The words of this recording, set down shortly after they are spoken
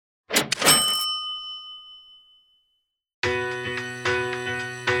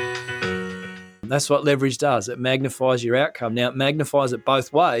That's what leverage does. It magnifies your outcome. Now, it magnifies it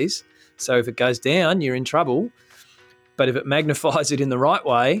both ways. So if it goes down, you're in trouble. But if it magnifies it in the right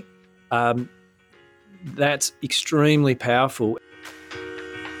way, that's extremely powerful.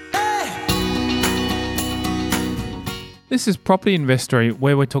 This is Property Investory,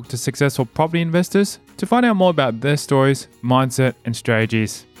 where we talk to successful property investors to find out more about their stories, mindset, and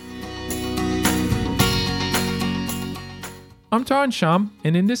strategies. I'm Tyrone Shum,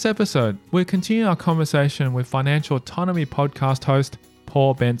 and in this episode, we'll continue our conversation with Financial Autonomy podcast host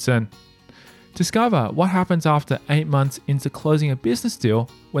Paul Benson. Discover what happens after 8 months into closing a business deal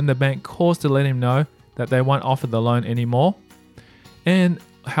when the bank calls to let him know that they won't offer the loan anymore, and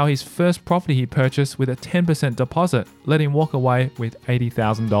how his first property he purchased with a 10% deposit let him walk away with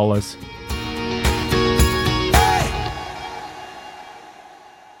 $80,000.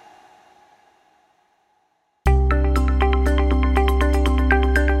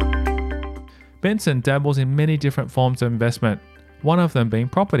 Benson dabbles in many different forms of investment, one of them being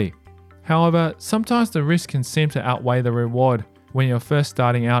property. However, sometimes the risk can seem to outweigh the reward when you're first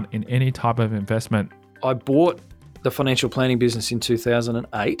starting out in any type of investment. I bought the financial planning business in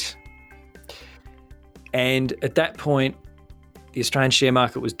 2008. And at that point, the Australian share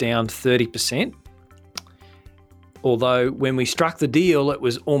market was down 30%. Although when we struck the deal, it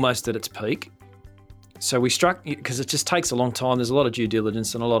was almost at its peak. So we struck, because it just takes a long time. There's a lot of due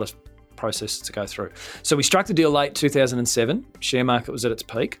diligence and a lot of process to go through. So we struck the deal late 2007. Share market was at its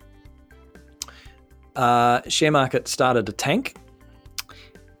peak. Share market started to tank.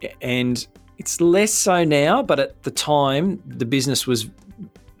 And it's less so now, but at the time, the business was,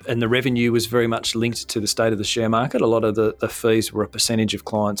 and the revenue was very much linked to the state of the share market. A lot of the fees were a percentage of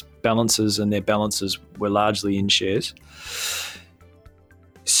clients' balances, and their balances were largely in shares.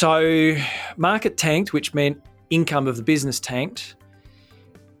 So market tanked, which meant income of the business tanked.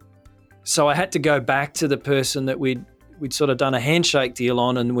 So I had to go back to the person that we'd sort of done a handshake deal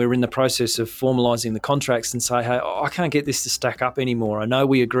on, and we're in the process of formalising the contracts, and say, hey, I can't get this to stack up anymore. I know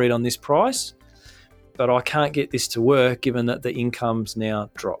we agreed on this price, but I can't get this to work given that the income's now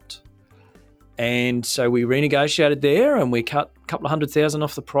dropped. And so we renegotiated there, and we cut a couple of $100,000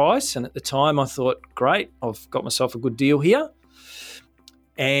 off the price. And at the time I thought, great, I've got myself a good deal here.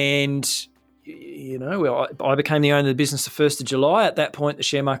 And I became the owner of the business the 1st of July. At that point, the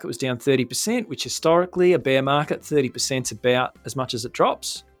share market was down 30%, which historically, a bear market, 30% is about as much as it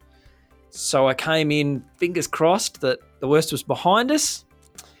drops. So I came in, fingers crossed, that the worst was behind us,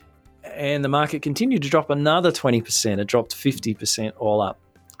 and the market continued to drop another 20%. It dropped 50% all up.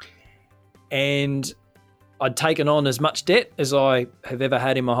 And I'd taken on as much debt as I have ever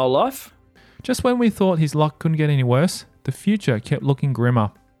had in my whole life. Just when we thought his luck couldn't get any worse, the future kept looking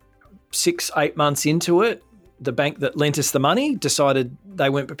grimmer. 6-8 months into it, the bank that lent us the money decided they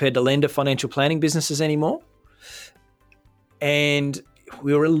weren't prepared to lend to financial planning businesses anymore. And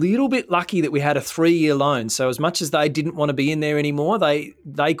we were a little bit lucky that we had a 3-year loan. So as much as they didn't want to be in there anymore,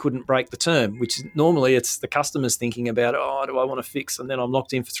 they couldn't break the term, which normally it's the customers thinking about, do I want to fix? And then I'm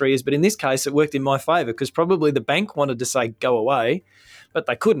locked in for 3 years. But in this case, it worked in my favour, because probably the bank wanted to say, go away, but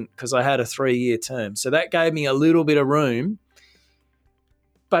they couldn't because I had a 3-year term. So that gave me a little bit of room.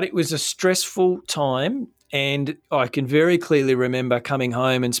 But it was a stressful time, and I can very clearly remember coming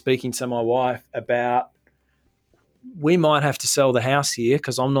home and speaking to my wife about, we might have to sell the house here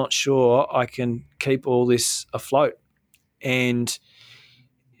because I'm not sure I can keep all this afloat. And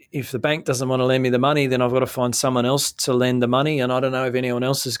if the bank doesn't want to lend me the money, then I've got to find someone else to lend the money, and I don't know if anyone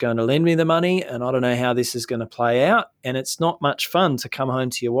else is going to lend me the money, and I don't know how this is going to play out. And it's not much fun to come home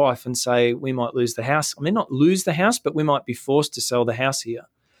to your wife and say, we might lose the house. I mean, not lose the house, but we might be forced to sell the house here.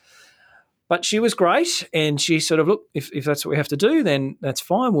 But she was great, and she sort of, look, if that's what we have to do, then that's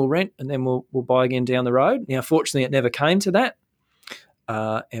fine. We'll rent, and then we'll buy again down the road. Now, fortunately, it never came to that,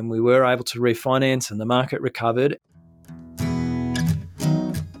 and we were able to refinance, and the market recovered.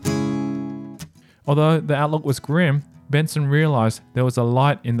 Although the outlook was grim, Benson realised there was a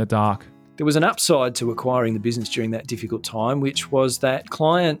light in the dark. There was an upside to acquiring the business during that difficult time, which was that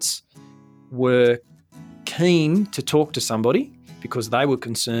clients were keen to talk to somebody because they were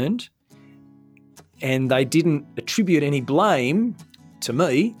concerned. And they didn't attribute any blame to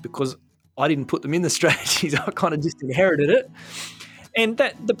me because I didn't put them in the strategies. I kind of just inherited it. And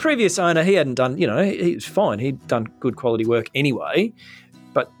that the previous owner, he hadn't done, he was fine. He'd done good quality work anyway.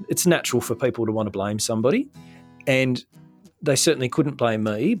 But it's natural for people to want to blame somebody. And they certainly couldn't blame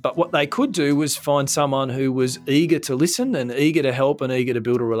me. But what they could do was find someone who was eager to listen and eager to help and eager to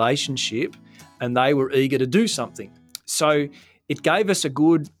build a relationship. And they were eager to do something. So it gave us a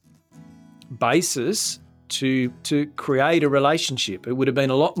good basis to create a relationship. It would have been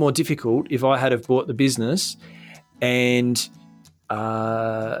a lot more difficult if I had have bought the business and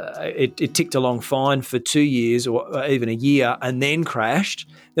it ticked along fine for 2 years or even a year and then crashed.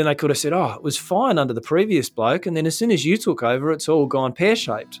 Then they could have said, oh, it was fine under the previous bloke, and then as soon as you took over, it's all gone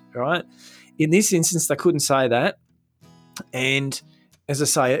pear-shaped, right? In this instance, they couldn't say that. And as I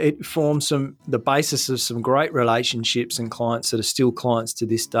say, it formed the basis of some great relationships and clients that are still clients to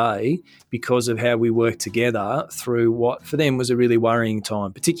this day because of how we worked together through what for them was a really worrying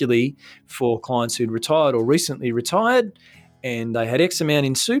time, particularly for clients who'd retired or recently retired, and they had X amount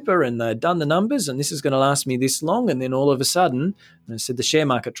in super and they'd done the numbers and this is going to last me this long. And then all of a sudden, and I said the share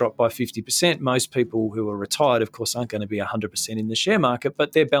market dropped by 50%. Most people who are retired, of course, aren't going to be 100% in the share market,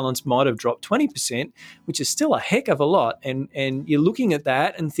 but their balance might have dropped 20%, which is still a heck of a lot. And you're looking at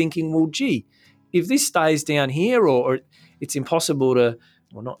that and thinking, well, gee, if this stays down here or it's impossible to,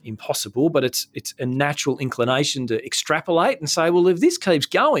 well, not impossible, but it's a natural inclination to extrapolate and say, well, if this keeps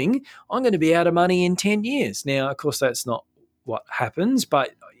going, I'm going to be out of money in 10 years. Now, of course, that's not what happens,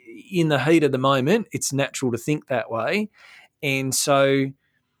 but in the heat of the moment, it's natural to think that way. And so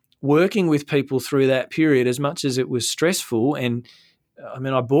working with people through that period, as much as it was stressful, and I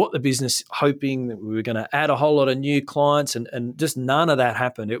mean, I bought the business hoping that we were going to add a whole lot of new clients and just none of that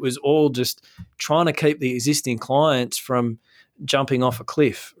happened. It was all just trying to keep the existing clients from jumping off a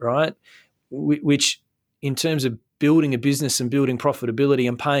cliff, right? Which in terms of building a business and building profitability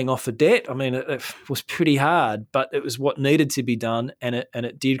and paying off a debt, I mean, it was pretty hard, but it was what needed to be done, and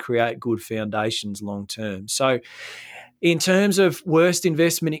it did create good foundations long term. So in terms of worst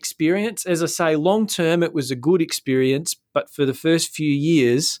investment experience, as I say, long term it was a good experience, but for the first few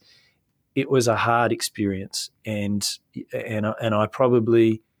years it was a hard experience. And I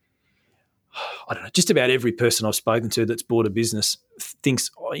probably, I don't know, just about every person I've spoken to that's bought a business thinks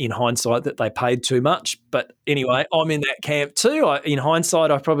in hindsight that they paid too much. But anyway, I'm in that camp too. In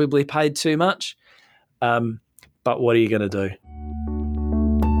hindsight, I probably paid too much. But what are you going to do?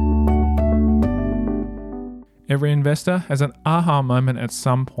 Every investor has an aha moment at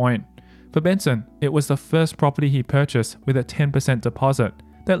some point. For Benson, it was the first property he purchased with a 10% deposit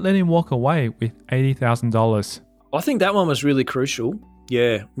that let him walk away with $80,000. I think that one was really crucial.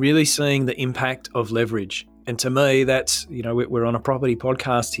 Yeah, really seeing the impact of leverage. And to me, that's, we're on a property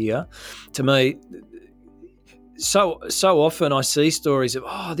podcast here. To me, so often I see stories of,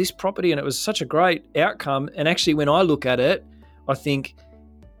 oh, this property, and it was such a great outcome. And actually, when I look at it, I think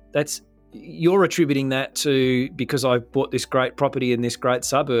you're attributing that to because I bought this great property in this great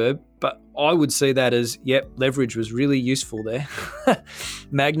suburb. But I would see that as, leverage was really useful there.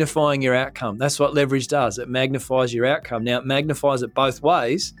 Magnifying your outcome. That's what leverage does. It magnifies your outcome. Now, it magnifies it both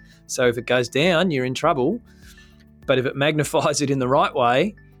ways. So if it goes down, you're in trouble. But if it magnifies it in the right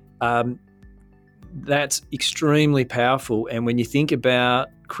way, that's extremely powerful. And when you think about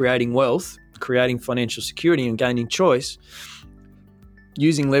creating wealth, creating financial security and gaining choice,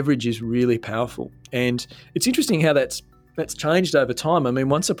 using leverage is really powerful. And it's interesting how that's changed over time. I mean,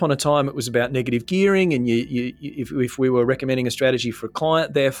 once upon a time, it was about negative gearing, and if we were recommending a strategy for a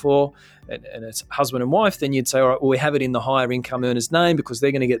client, therefore, and it's husband and wife, then you'd say, all right, well, we have it in the higher income earner's name because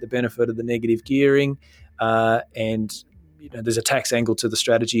they're going to get the benefit of the negative gearing, and there's a tax angle to the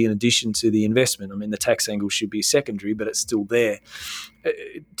strategy in addition to the investment. I mean, the tax angle should be secondary, but it's still there.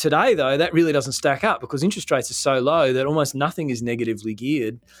 Today, though, that really doesn't stack up because interest rates are so low that almost nothing is negatively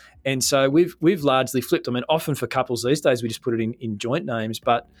geared. And so we've largely flipped. I mean, often for couples these days, we just put it in joint names,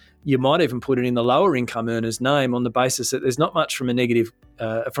 but you might even put it in the lower income earner's name on the basis that there's not much from a negative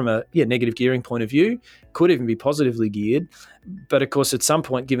gearing point of view. Could even be positively geared. But of course, at some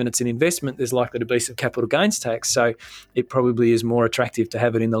point, given it's an investment, there's likely to be some capital gains tax. So it probably is more attractive to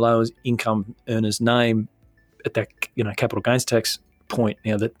have it in the lower income earner's name at that, capital gains tax point.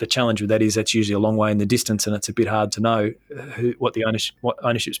 Now, the challenge with that is that's usually a long way in the distance, and it's a bit hard to know what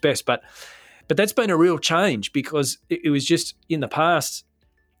ownership's best. But that's been a real change because it was just in the past,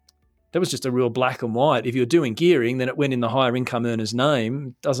 that was just a real black and white. If you're doing gearing, then it went in the higher income earner's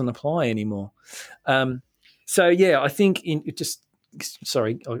name. It doesn't apply anymore. I think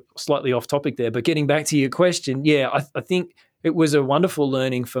slightly off topic there, but getting back to your question, I think it was a wonderful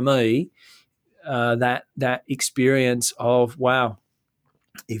learning for me, that experience of, wow,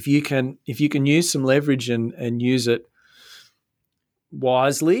 if you can use some leverage and use it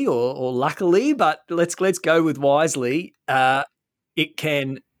wisely or luckily, but let's go with wisely, it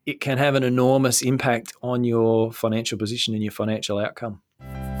can have an enormous impact on your financial position and your financial outcome.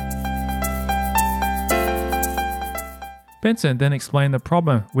 Benson then explained the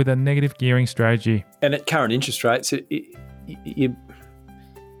problem with a negative gearing strategy. And at current interest rates,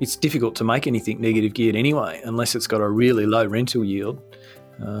 it's difficult to make anything negative geared anyway, unless it's got a really low rental yield.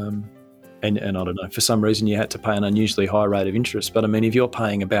 And I don't know, for some reason you had to pay an unusually high rate of interest. But I mean, if you're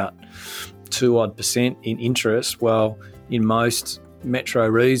paying about 2% in interest, well, in most metro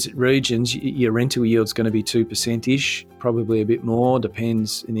regions, your rental yield's going to be 2%-ish, probably a bit more,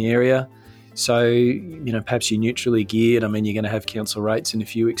 depends in the area. So, perhaps you're neutrally geared. I mean, you're going to have council rates and a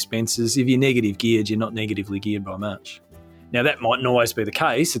few expenses. If you're negative geared, you're not negatively geared by much. Now, that mightn't always be the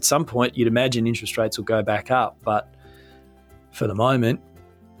case. At some point, you'd imagine interest rates will go back up. But for the moment,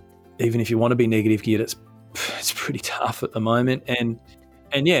 even if you want to be negative geared, it's pretty tough at the moment. And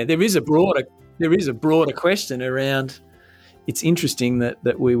yeah, there is a broader question around. It's interesting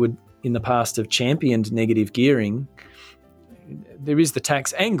that we would, in the past, have championed negative gearing. There is the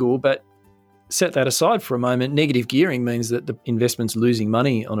tax angle, but set that aside for a moment. Negative gearing means that the investment's losing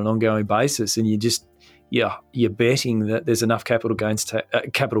money on an ongoing basis, and you're betting that there's enough capital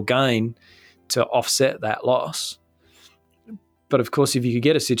gain to offset that loss. But of course, if you could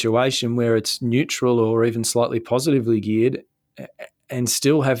get a situation where it's neutral or even slightly positively geared and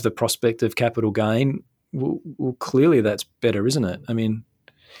still have the prospect of capital gain, well, clearly that's better, isn't it? I mean,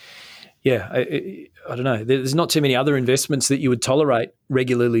 yeah, I don't know. There's not too many other investments that you would tolerate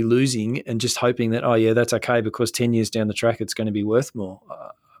regularly losing and just hoping that, oh, yeah, that's okay because 10 years down the track it's going to be worth more.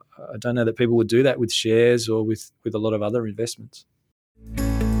 I don't know that people would do that with shares or with a lot of other investments.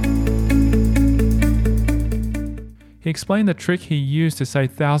 He explained the trick he used to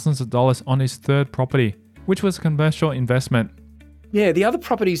save thousands of dollars on his third property, which was a commercial investment. Yeah, the other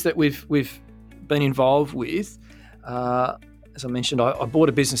properties that we've been involved with, as I mentioned, I bought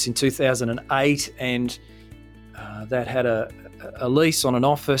a business in 2008 and that had a lease on an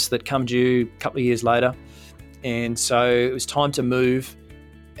office that come due a couple of years later. And so it was time to move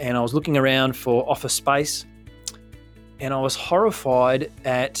and I was looking around for office space and I was horrified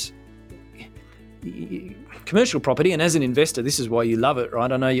at commercial property. And as an investor, this is why you love it,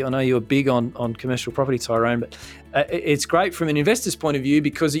 right? I know you're big on commercial property, Tyrone, but it's great from an investor's point of view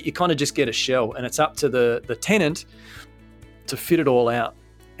because you kind of just get a shell and it's up to the tenant to fit it all out.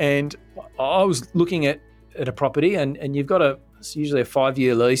 And I was looking at a property and you've got it's usually a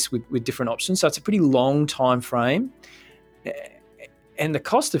 5-year lease with different options. So it's a pretty long time frame. And the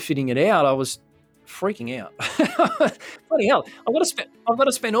cost of fitting it out, I was freaking out. Bloody hell. I've got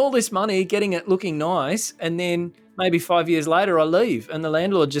to spend all this money getting it looking nice. And then maybe 5 years later I leave and the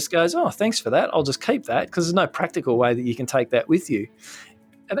landlord just goes, oh, thanks for that. I'll just keep that because there's no practical way that you can take that with you.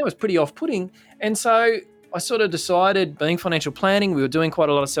 And that was pretty off-putting. And so I sort of decided, being financial planning, we were doing quite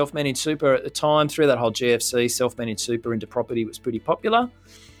a lot of self-managed super at the time. Through that whole GFC, self-managed super into property was pretty popular.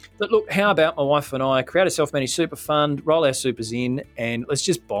 But look, how about my wife and I create a self-managed super fund, roll our supers in, and let's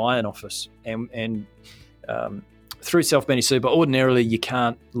just buy an office. And through self-managed super, ordinarily you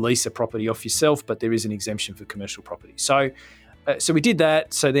can't lease a property off yourself, but there is an exemption for commercial property. So we did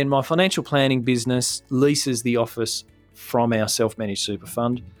that. So then my financial planning business leases the office from our self-managed super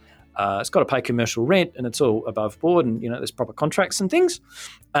fund. It's got to pay commercial rent and it's all above board and, there's proper contracts and things.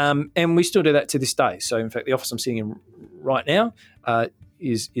 And we still do that to this day. So in fact, the office I'm sitting in right now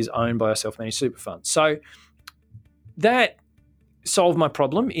is owned by a self-managed super fund. So that solved my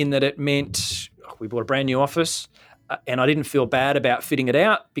problem in that it meant we bought a brand new office and I didn't feel bad about fitting it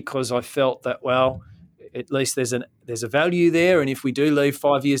out because I felt that, well, at least there's a value there. And if we do leave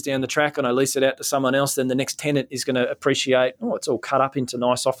 5 years down the track and I lease it out to someone else, then the next tenant is going to appreciate, it's all cut up into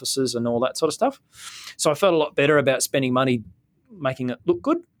nice offices and all that sort of stuff. So I felt a lot better about spending money making it look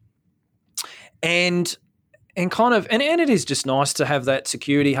good. And it is just nice to have that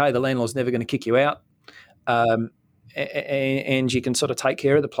security. Hey, the landlord's never going to kick you out. And you can sort of take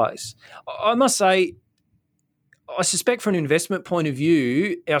care of the place. I must say, I suspect from an investment point of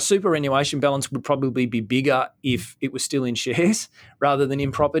view, our superannuation balance would probably be bigger if it was still in shares rather than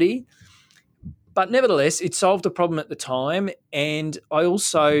in property. But nevertheless, it solved a problem at the time. And I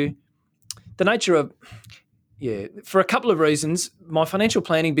also, the nature of, for a couple of reasons, my financial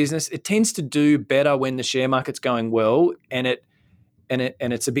planning business, it tends to do better when the share market's going well and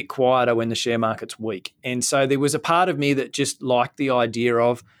it's a bit quieter when the share market's weak. And so there was a part of me that just liked the idea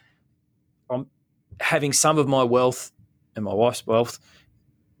of having some of my wealth and my wife's wealth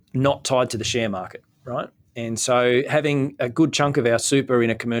not tied to the share market, right? And so having a good chunk of our super in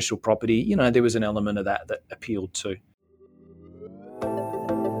a commercial property, there was an element of that appealed to.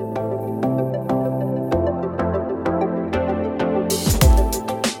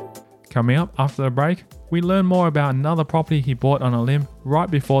 Coming up after the break, we learn more about another property he bought on a limb right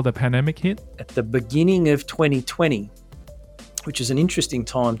before the pandemic hit. At the beginning of 2020, which is an interesting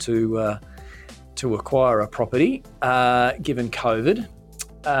time to acquire a property, given COVID.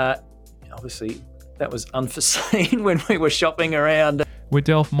 Obviously, that was unforeseen when we were shopping around. We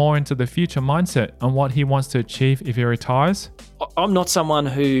delve more into the future mindset and what he wants to achieve if he retires. I'm not someone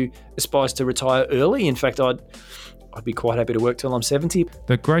who aspires to retire early. In fact, I'd be quite happy to work till I'm 70.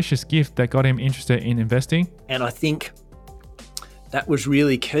 The gracious gift that got him interested in investing. And I think that was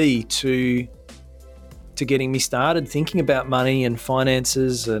really key to getting me started thinking about money and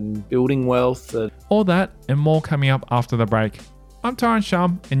finances and building wealth. All that and more coming up after the break. I'm Tyron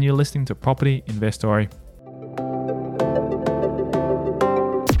Shum and you're listening to Property Investory.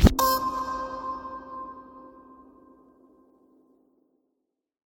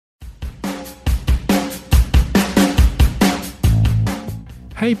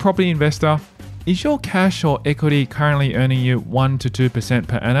 Hey property investor, is your cash or equity currently earning you 1 to 2%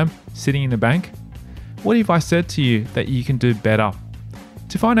 per annum sitting in the bank? What if I said to you that you can do better?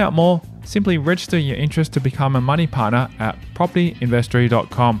 To find out more, simply register your interest to become a money partner at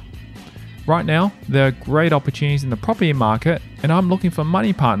propertyinvestory.com. Right now, there are great opportunities in the property market and I'm looking for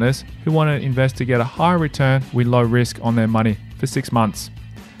money partners who want to invest to get a higher return with low risk on their money for 6 months.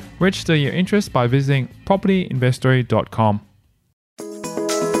 Register your interest by visiting propertyinvestory.com.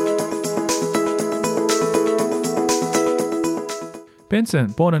 Benson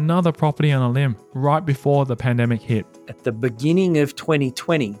bought another property on a limb right before the pandemic hit. At the beginning of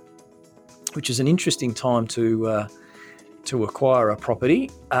 2020, which is an interesting time to acquire a property,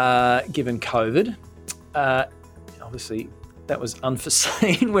 given COVID. Obviously, that was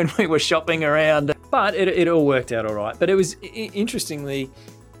unforeseen when we were shopping around, but it all worked out all right. But it was, interestingly,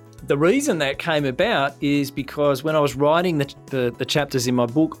 the reason that came about is because when I was writing the chapters in my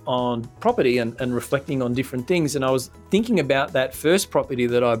book on property and reflecting on different things, and I was thinking about that first property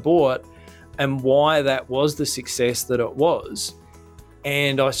that I bought and why that was the success that it was,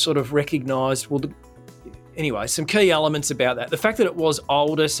 and I sort of recognised, anyway, some key elements about that. The fact that it was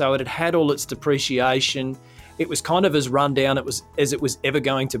older, so it had all its depreciation. It was kind of as run down as it was ever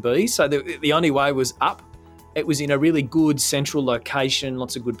going to be. So the only way was up. It was in a really good central location,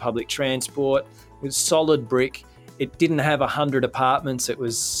 lots of good public transport. It was solid brick. It didn't have 100 apartments. It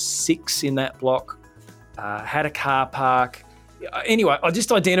was 6 in that block. Had a car park. Anyway, I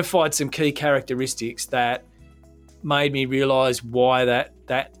just identified some key characteristics that made me realise why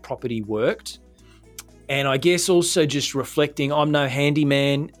that property worked. And I guess also just reflecting, I'm no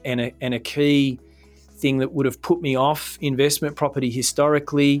handyman, and a key thing that would have put me off investment property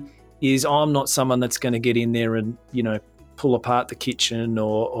historically is I'm not someone that's going to get in there and, pull apart the kitchen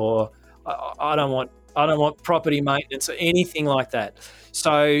or I don't want property maintenance or anything like that.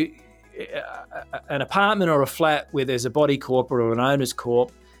 So an apartment or a flat where there's a body corporate or an owner's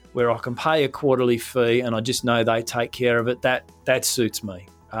corp where I can pay a quarterly fee and I just know they take care of it, that suits me.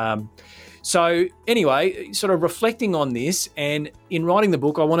 So anyway, sort of reflecting on this, and in writing the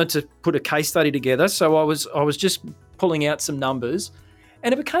book, I wanted to put a case study together. So I was just pulling out some numbers,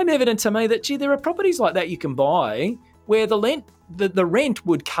 and it became evident to me that, there are properties like that you can buy where the rent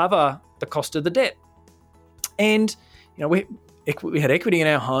would cover the cost of the debt. And, we had equity in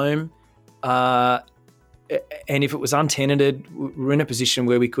our home, and if it was untenanted, we were in a position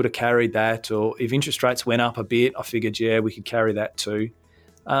where we could have carried that, or if interest rates went up a bit, I figured, we could carry that too.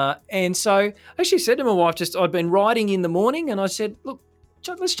 And so I actually said to my wife, I'd been writing in the morning, and I said, look,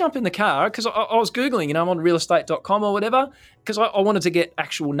 let's jump in the car, because I was Googling, I'm on realestate.com or whatever, because I wanted to get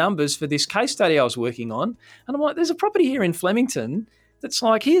actual numbers for this case study I was working on. And I'm like, there's a property here in Flemington that's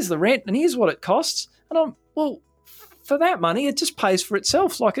like, here's the rent and here's what it costs. And I'm, well, for that money, it just pays for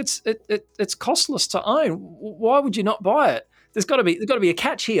itself. Like it's costless to own. Why would you not buy it? There's got to be a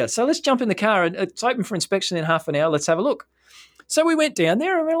catch here. So let's jump in the car, and it's open for inspection in half an hour. Let's have a look. So we went down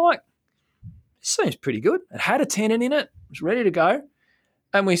there and we're like, this seems pretty good. It had a tenant in it. It was ready to go.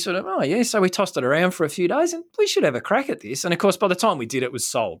 And we sort of, so we tossed it around for a few days and we should have a crack at this. And of course, by the time we did, it was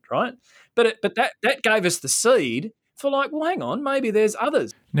sold, right? But that gave us the seed for like, well, hang on, maybe there's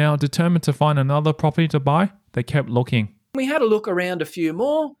others. Now, determined to find another property to buy, they kept looking. We had a look around a few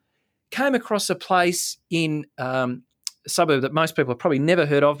more, came across a place in a suburb that most people have probably never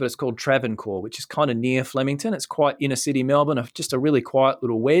heard of, but it's called Travancore, which is kind of near Flemington. It's quite inner city Melbourne, just a really quiet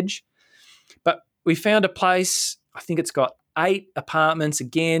little wedge. But we found a place, I think it's got 8 apartments,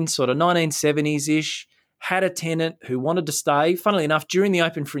 again, sort of 1970s-ish, had a tenant who wanted to stay. Funnily enough, during the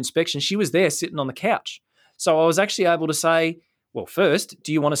open for inspection, she was there sitting on the couch. So I was actually able to say, well, first,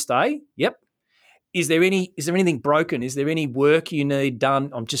 do you want to stay? Yep. Is there anything broken? Is there any work you need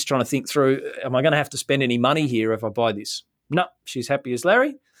done? I'm just trying to think through, am I going to have to spend any money here if I buy this? No, she's happy as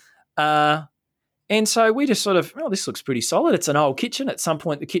Larry. And so we just sort of, this looks pretty solid. It's an old kitchen. At some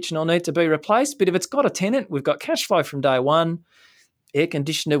point, the kitchen will need to be replaced. But if it's got a tenant, we've got cash flow from day one. air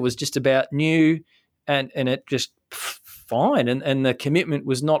conditioner was just about new, and it just fine. And the commitment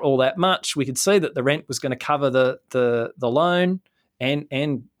was not all that much. We could see that the rent was going to cover the loan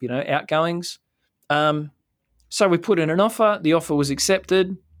and outgoings. So we put in an offer. The offer was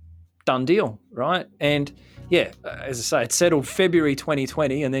accepted. Done deal, right? And yeah, as I say, it settled February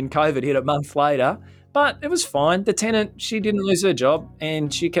 2020, and then COVID hit a month later. But it was fine. The tenant, she didn't lose her job,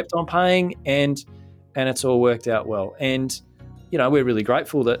 and she kept on paying, and it's all worked out well. And we're really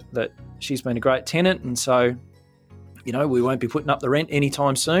grateful that she's been a great tenant, and so we won't be putting up the rent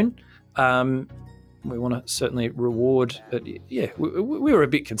anytime soon. We want to certainly reward. But yeah, we were a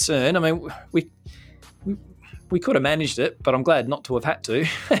bit concerned. I mean, we could have managed it, but I'm glad not to have had to.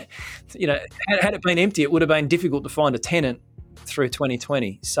 Had it been empty, it would have been difficult to find a tenant through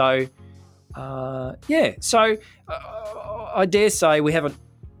 2020. So, I dare say we haven't.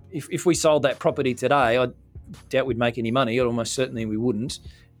 If we sold that property today, I doubt we'd make any money. Almost certainly we wouldn't.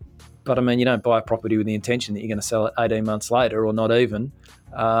 But I mean, you don't buy a property with the intention that you're going to sell it 18 months later, or not even.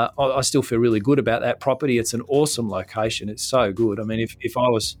 I still feel really good about that property. It's an awesome location. It's so good. I mean, if I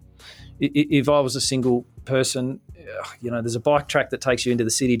was a single person, there's a bike track that takes you into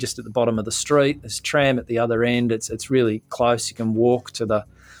the city just at the bottom of the street. There's a tram at the other end. It's really close. You can walk to the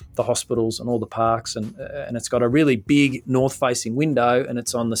hospitals and all the parks, and it's got a really big north-facing window, and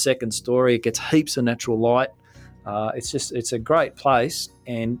it's on the second story. It gets heaps of natural light. It's a great place,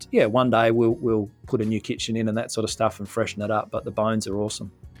 and yeah, one day we'll put a new kitchen in and that sort of stuff and freshen it up. But the bones are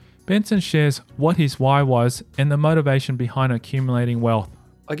awesome. Benson shares what his why was and the motivation behind accumulating wealth.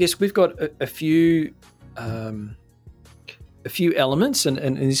 I guess we've got a few elements,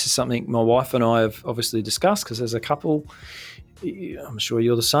 and this is something my wife and I have obviously discussed, because as a couple, I'm sure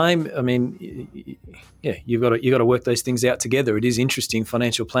you're the same. I mean, yeah, you've got to work these things out together. It is interesting,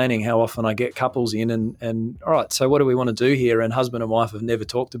 financial planning, how often I get couples in and all right, so what do we want to do here? And husband and wife have never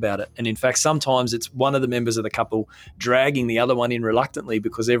talked about it. And in fact, sometimes it's one of the members of the couple dragging the other one in reluctantly,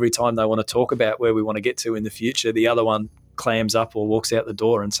 because every time they want to talk about where we want to get to in the future, the other one clams up or walks out the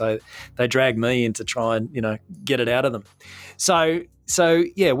door, and so they drag me in to try and get it out of them. So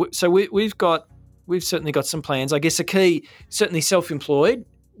we've certainly got some plans. I guess a key, certainly self-employed,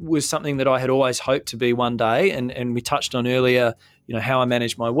 was something that I had always hoped to be one day, and we touched on earlier, how I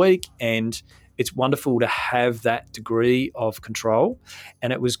manage my week, and it's wonderful to have that degree of control.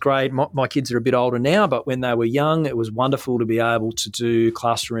 And it was great. My kids are a bit older now, but when they were young, it was wonderful to be able to do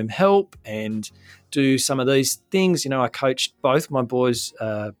classroom help and do some of these things. I coached both my boys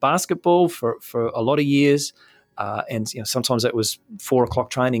basketball for a lot of years. And sometimes that was 4 o'clock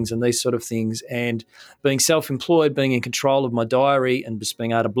trainings and these sort of things. And being self-employed, being in control of my diary and just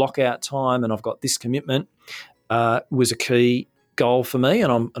being able to block out time, and I've got this commitment, was a key goal for me.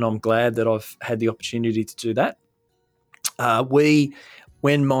 And I'm glad that I've had the opportunity to do that.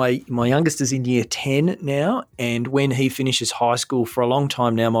 When my youngest is in year 10 now, and when he finishes high school, for a long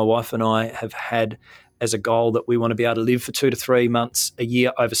time now, my wife and I have had as a goal that we want to be able to live for 2 to 3 months a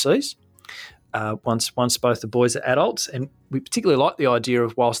year overseas. Once both the boys are adults, and we particularly like the idea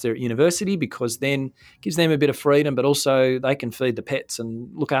of whilst they're at university, because then it gives them a bit of freedom, but also they can feed the pets and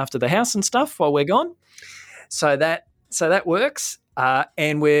look after the house and stuff while we're gone. So that works,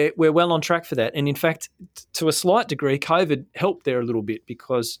 and we're well on track for that. And in fact, to a slight degree, COVID helped there a little bit,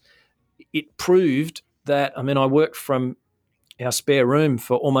 because it proved that, I worked from our spare room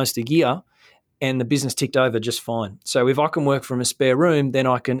for almost a year, and the business ticked over just fine. So if I can work from a spare room, then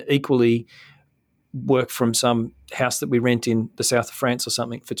I can equally work from some house that we rent in the south of France or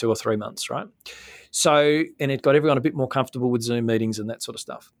something for 2 or 3 months, right? So, and it got everyone a bit more comfortable with Zoom meetings and that sort of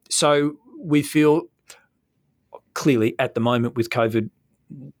stuff. So we feel clearly at the moment with COVID,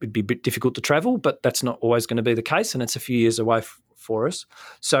 it'd be a bit difficult to travel, but that's not always going to be the case, and it's a few years away for us.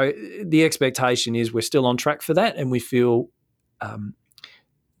 So the expectation is we're still on track for that, and we feel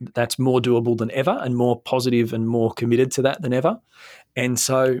that's more doable than ever, and more positive and more committed to that than ever. And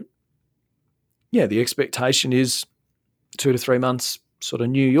so, yeah, the expectation is 2 to 3 months sort of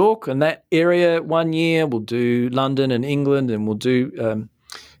New York and that area 1 year. We'll do London and England, and we'll do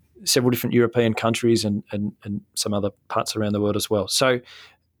several different European countries and some other parts around the world as well. So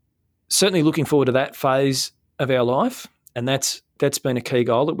certainly looking forward to that phase of our life, and that's been a key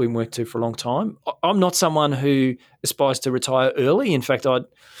goal that we've worked to for a long time. I'm not someone who aspires to retire early. In fact, I'd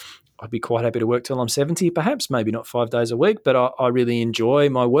be quite happy to work till I'm 70, perhaps, maybe not 5 days a week, but I really enjoy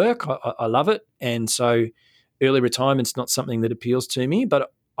my work. I love it. And so early retirement's not something that appeals to me,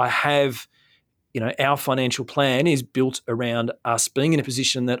 but I have, our financial plan is built around us being in a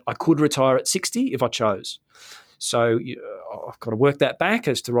position that I could retire at 60 if I chose. So I've got to work that back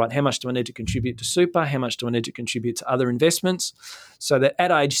as to, right, how much do I need to contribute to super? How much do I need to contribute to other investments? So that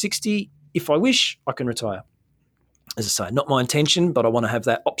at age 60, if I wish, I can retire. As I say, not my intention, but I want to have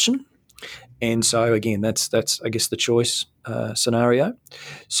that option. And so again, that's I guess the choice scenario.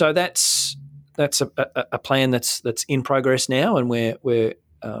 So that's a plan that's in progress now, and we're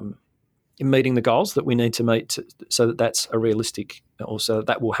meeting the goals that we need to meet so that that's a realistic, also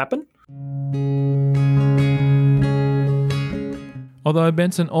that will happen. Although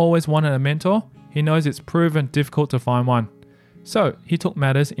Benson always wanted a mentor, he knows it's proven difficult to find one. So he took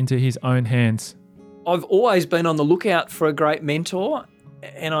matters into his own hands. I've always been on the lookout for a great mentor,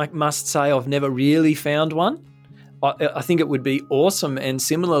 and I must say I've never really found one. I think it would be awesome, and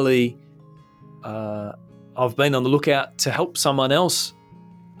similarly, I've been on the lookout to help someone else.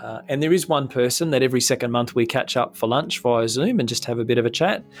 And there is one person that every second month we catch up for lunch via Zoom and just have a bit of a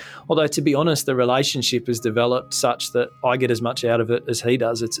chat. Although, to be honest, the relationship has developed such that I get as much out of it as he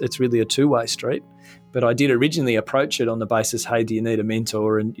does. It's really a two-way street. But I did originally approach it on the basis, hey, do you need a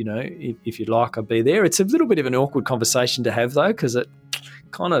mentor? And, if you'd like, I'll be there. It's a little bit of an awkward conversation to have, though, because it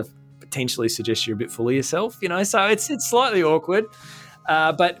kind of potentially suggests you're a bit full of yourself, so it's slightly awkward.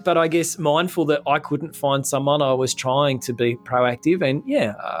 But I guess mindful that I couldn't find someone, I was trying to be proactive, and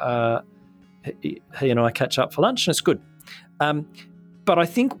he and I catch up for lunch, and it's good. But I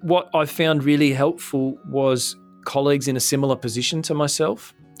think what I found really helpful was colleagues in a similar position to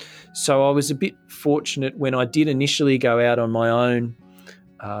myself. So I was a bit fortunate when I did initially go out on my own.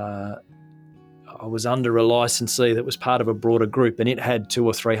 I was under a licensee that was part of a broader group, and it had 200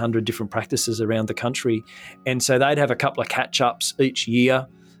 or 300 different practices around the country. And so they'd have a couple of catch-ups each year,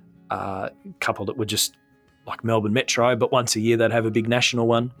 a couple that were just like Melbourne Metro, but once a year they'd have a big national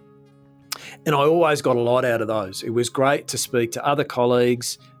one. And I always got a lot out of those. It was great to speak to other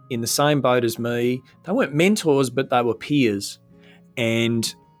colleagues in the same boat as me. They weren't mentors, but they were peers.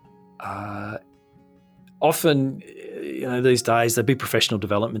 And often, these days, there'd be professional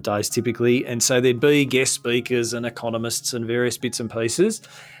development days typically. And so there'd be guest speakers and economists and various bits and pieces.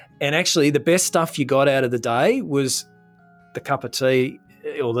 And actually, the best stuff you got out of the day was the cup of tea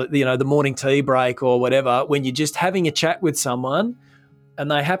or the morning tea break or whatever, when you're just having a chat with someone and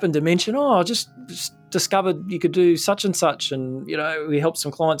they happen to mention, I just discovered you could do such and such, and, we helped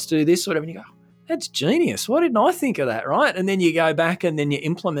some clients do this or whatever. And you go, that's genius. Why didn't I think of that, right? And then you go back and then you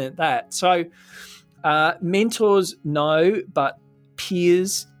implement that. So mentors, no, but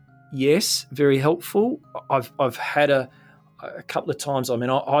peers, yes, very helpful. I've had a couple of times.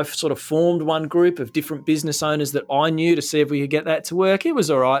 I've sort of formed one group of different business owners that I knew to see if we could get that to work. It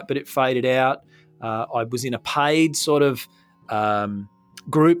was all right, but it faded out. I was in a paid sort of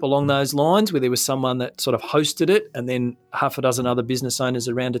group along those lines where there was someone that sort of hosted it, and then half a dozen other business owners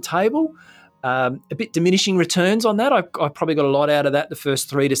around a table. A bit diminishing returns on that. I probably got a lot out of that the first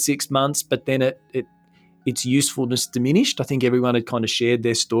 3 to 6 months, but then its usefulness diminished. I think everyone had kind of shared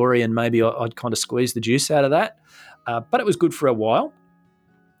their story, and maybe I'd kind of squeezed the juice out of that. But it was good for a while.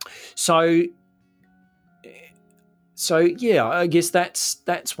 So yeah, I guess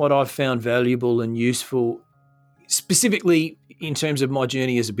that's what I've found valuable and useful, specifically in terms of my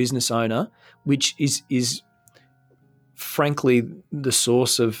journey as a business owner, which is frankly the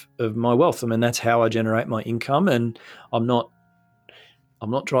source of my wealth. That's how I generate my income, and I'm not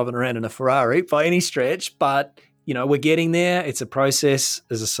driving around in a Ferrari by any stretch, but we're getting there. It's a process.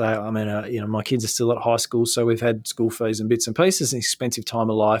 As I say, my kids are still at high school, so we've had school fees and bits and pieces, an expensive time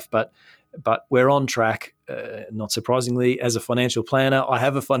of life, but we're on track. Not surprisingly, as a financial planner, I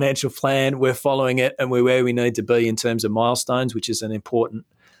have a financial plan. We're following it, and we're where we need to be in terms of milestones, which is an important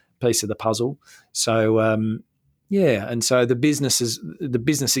piece of the puzzle. So, and so the business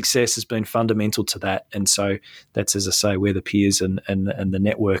success has been fundamental to that, and so that's, as I say, where the peers and the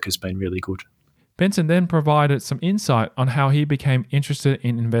network has been really good. Benson then provided some insight on how he became interested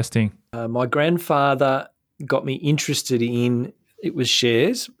in investing. My grandfather got me interested in, it was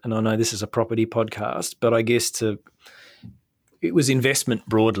shares, and I know this is a property podcast, but I guess it was investment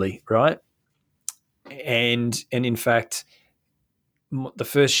broadly, right? And in fact, the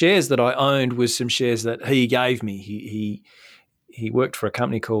first shares that I owned was some shares that he gave me. He worked for a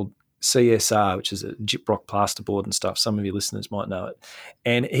company called CSR, which is a gyprock plasterboard and stuff. Some of your listeners might know it.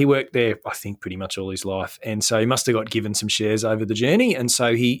 And he worked there, I think, pretty much all his life. And so he must have got given some shares over the journey. And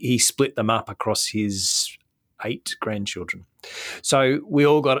so he split them up across his 8 grandchildren. So we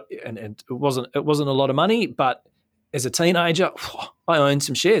all got, and it wasn't a lot of money, but as a teenager, I owned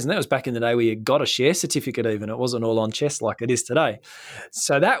some shares. And that was back in the day where you got a share certificate even. It wasn't all on chest like it is today.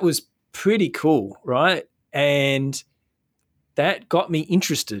 So that was pretty cool, right? And that got me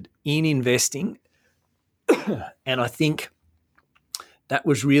interested in investing. And I think that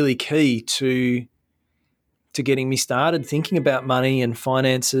was really key to getting me started thinking about money and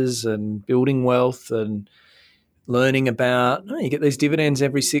finances and building wealth and learning about, you get these dividends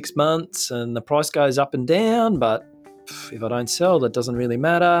every 6 months and the price goes up and down, but if I don't sell, that doesn't really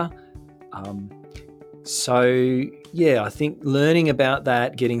matter. I think learning about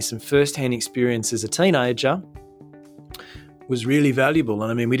that, getting some first-hand experience as a teenager was really valuable.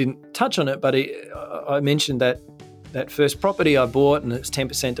 And I mean, we didn't touch on it, but I mentioned that first property I bought, and it's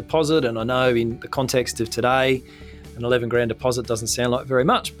 10% deposit. And I know in the context of today, an 11 grand deposit doesn't sound like very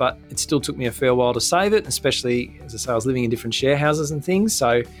much, but it still took me a fair while to save it, especially, as I say, I was living in different share houses and things.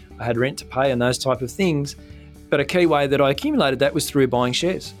 So I had rent to pay and those type of things. But a key way that I accumulated that was through buying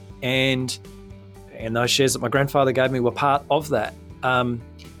shares. And those shares that my grandfather gave me were part of that. And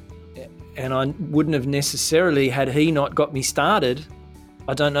I wouldn't have necessarily, had he not got me started,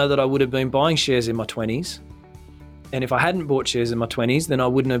 I don't know that I would have been buying shares in my 20s. And if I hadn't bought shares in my 20s, then I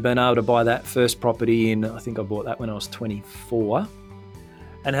wouldn't have been able to buy that first property I think I bought that when I was 24.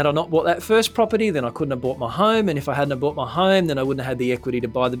 And had I not bought that first property, then I couldn't have bought my home. And if I hadn't have bought my home, then I wouldn't have had the equity to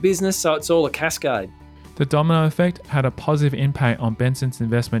buy the business. So it's all a cascade. The domino effect had a positive impact on Benson's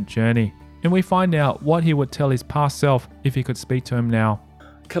investment journey. And we find out what he would tell his past self if he could speak to him now.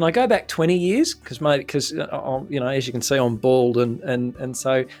 Can I go back 20 years? Because as you can see, I'm bald, and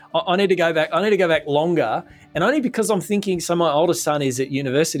so I need to go back. I need to go back longer, and only because I'm thinking. So my oldest son is at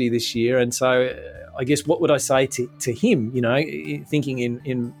university this year, and so I guess what would I say to him? Thinking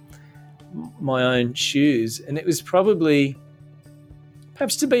in my own shoes, and it was probably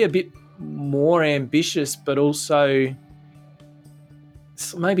perhaps to be a bit more ambitious, but also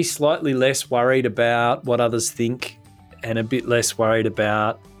maybe slightly less worried about what others think, and a bit less worried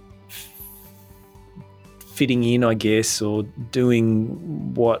about fitting in, I guess, or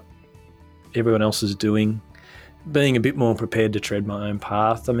doing what everyone else is doing, being a bit more prepared to tread my own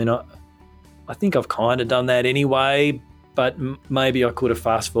path. I mean, I think I've kind of done that anyway, but maybe I could have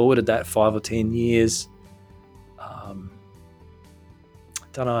fast forwarded that 5 or 10 years.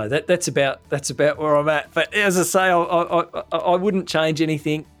 Don't know. That's about where I'm at. But as I say, I wouldn't change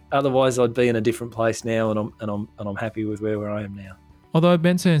anything. Otherwise, I'd be in a different place now, and I'm happy with where I am now. Although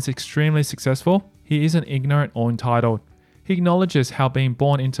Benson is extremely successful, he isn't ignorant or entitled. He acknowledges how being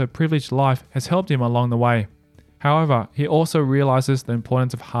born into a privileged life has helped him along the way. However, he also realizes the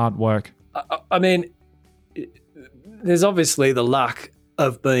importance of hard work. I mean, there's obviously the luck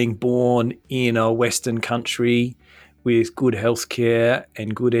of being born in a Western country with good healthcare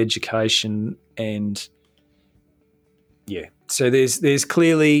and good education, and so there's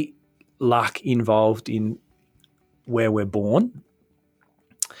clearly luck involved in where we're born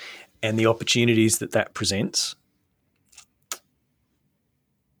and the opportunities that presents.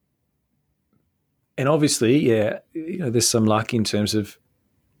 And obviously, there's some luck in terms of,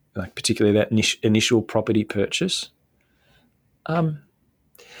 particularly that initial property purchase.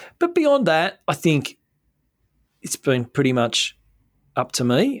 But beyond that, I think it's been pretty much up to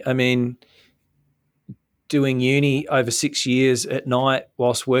me. I mean, doing uni over 6 years at night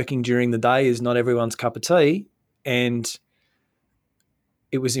whilst working during the day is not everyone's cup of tea. And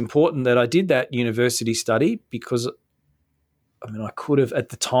it was important that I did that university study because, I could have, at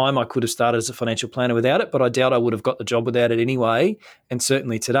the time, I could have started as a financial planner without it, but I doubt I would have got the job without it anyway. And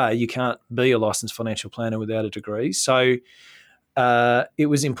certainly today, you can't be a licensed financial planner without a degree. So it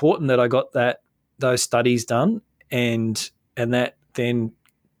was important that I got those studies done, and that then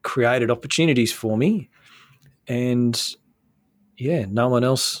created opportunities for me. And no one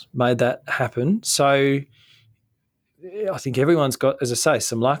else made that happen. So I think everyone's got, as I say,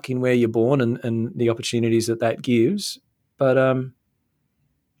 some luck in where you're born and the opportunities that gives. But I'm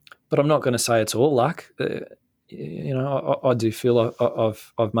not going to say it's all luck. I do feel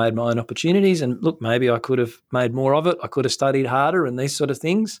I've made my own opportunities, and look, maybe I could have made more of it. I could have studied harder and these sort of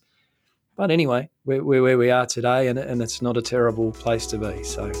things. But anyway, we're where we are today, and it's not a terrible place to be.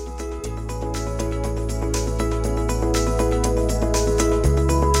 So.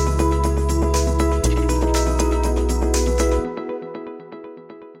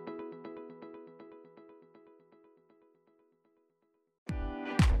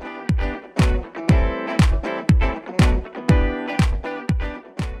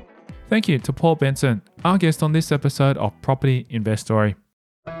 Thank you to Paul Benson, our guest on this episode of Property Investory.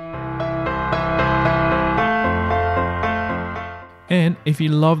 And if you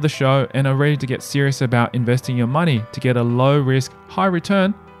love the show and are ready to get serious about investing your money to get a low risk, high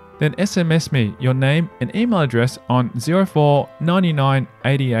return, then SMS me your name and email address on 04 99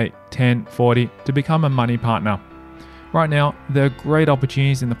 88 10 40 to become a money partner. Right now, there are great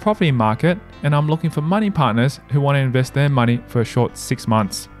opportunities in the property market, and I'm looking for money partners who want to invest their money for a short 6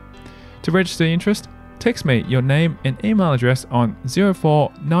 months. To register interest, text me your name and email address on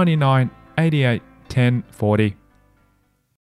 0499 88 10 40.